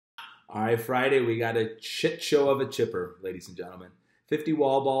All right, Friday, we got a shit show of a chipper, ladies and gentlemen. 50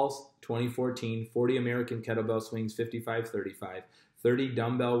 wall balls, 2014, 40 American kettlebell swings, 55-35, 30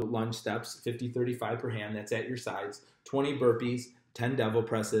 dumbbell lunge steps, 50-35 per hand, that's at your sides, 20 burpees, 10 devil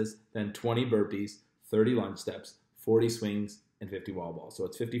presses, then 20 burpees, 30 lunge steps, 40 swings, and 50 wall balls. So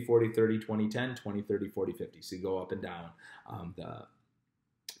it's 50-40-30, 20-10, 20-30, 40-50. So you go up and down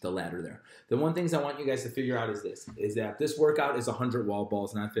the ladder there. The one things I want you guys to figure out is this, is that this workout is 100 wall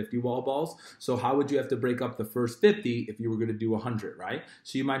balls, not 50 wall balls. So how would you have to break up the first 50 if you were going to do 100, right?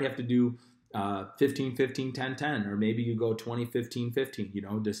 So you might have to do 15, 15, 10, 10, or maybe you go 20, 15, 15, you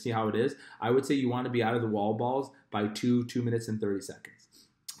know, to see how it is. I would say you want to be out of the wall balls by 2 minutes and 30 seconds.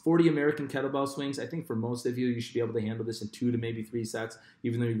 40 American kettlebell swings. I think for most of you, you should be able to handle this in 2 to maybe 3 sets.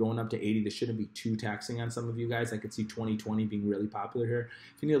 Even though you're going up to 80, this shouldn't be too taxing on some of you guys. I could see 20-20 being really popular here.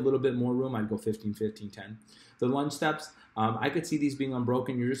 If you need a little bit more room, I'd go 15-15-10. The lunge steps, I could see these being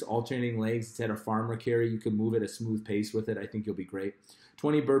unbroken. You're just alternating legs. It's at a farmer carry. You can move at a smooth pace with it. I think you'll be great.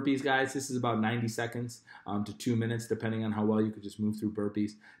 20 burpees, guys. This is about 90 seconds to 2 minutes, depending on how well you could just move through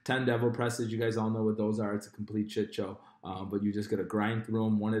burpees. 10 devil presses. You guys all know what those are. It's a complete shit show. But you just got to grind through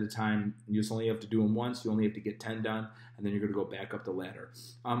them one at a time. You just only have to do them once. You only have to get 10 done, and then you're going to go back up the ladder.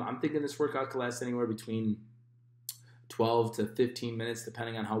 I'm thinking this workout could last anywhere between 12 to 15 minutes,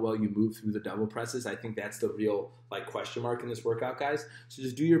 depending on how well you move through the devil presses. I think that's the real question mark in this workout, guys. So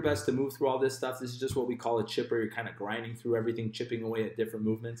just do your best to move through all this stuff. This is just what we call a chipper. You're kind of grinding through everything, chipping away at different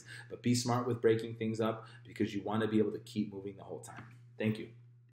movements. But be smart with breaking things up because you want to be able to keep moving the whole time. Thank you.